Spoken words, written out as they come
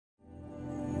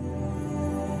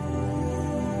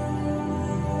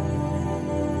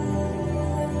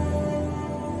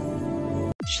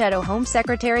Shadow Home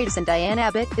Secretary Diane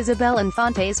Abbott, Isabel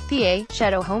Infantes, PA.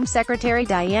 Shadow Home Secretary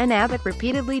Diane Abbott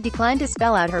repeatedly declined to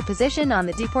spell out her position on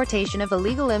the deportation of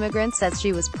illegal immigrants as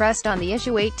she was pressed on the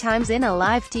issue 8 times in a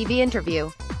live TV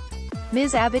interview.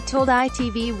 Ms. Abbott told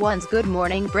ITV1's Good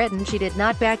Morning Britain she did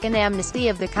not back an amnesty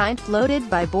of the kind floated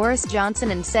by Boris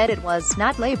Johnson and said it was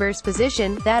not Labour's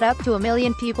position that up to 1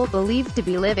 million people believed to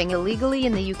be living illegally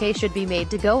in the UK should be made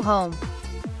to go home.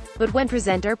 But when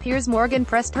presenter Piers Morgan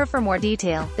pressed her for more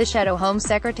detail, the Shadow Home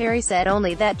Secretary said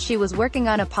only that she was working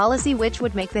on a policy which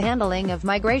would make the handling of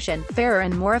migration fairer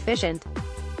and more efficient.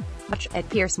 At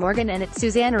Piers Morgan and at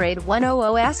Suzanne Raid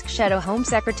 100 ask Shadow Home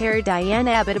Secretary Diane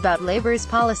Abbott about Labour's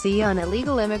policy on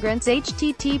illegal immigrants.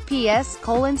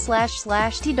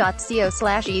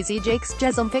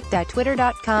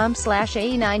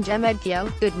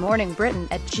 https://t.co/easyjakes.twitter.com/a9gemedkio. Good Morning Britain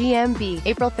at GMB.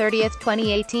 April 30,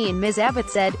 2018. Ms. Abbott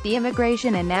said, "The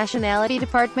Immigration and Nationality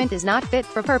Department is not fit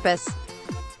for purpose.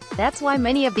 That's why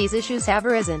many of these issues have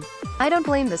arisen. I don't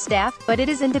blame the staff, but it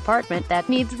is a department that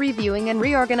needs reviewing and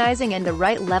reorganizing and the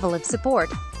right level of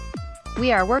support.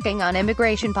 We are working on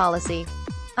immigration policy.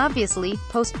 Obviously,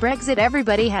 post-Brexit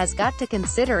everybody has got to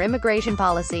consider immigration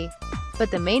policy. But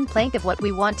the main plank of what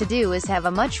we want to do is have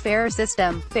a much fairer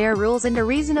system, fair rules and a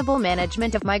reasonable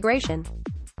management of migration."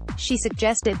 She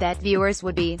suggested that viewers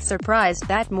would be surprised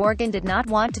that Morgan did not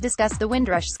want to discuss the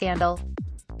Windrush scandal.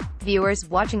 Viewers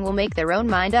watching will make their own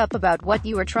mind up about what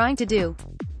you are trying to do.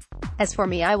 As for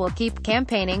me, I will keep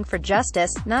campaigning for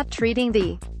justice, not treating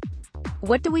the.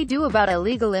 What do we do about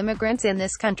illegal immigrants in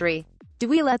this country? Do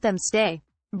we let them stay?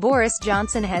 Boris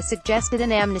Johnson has suggested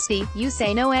an amnesty. You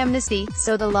say no amnesty,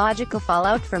 so the logical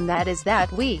fallout from that is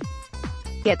that we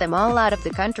get them all out of the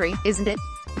country, isn't it?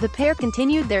 The pair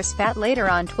continued their spat later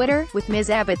on Twitter, with Ms.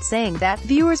 Abbott saying that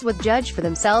viewers would judge for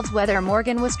themselves whether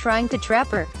Morgan was trying to trap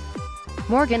her.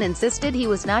 Morgan insisted he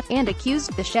was not, and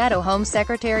accused the Shadow Home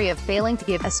Secretary of failing to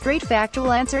give a straight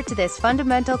factual answer to this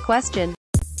fundamental question.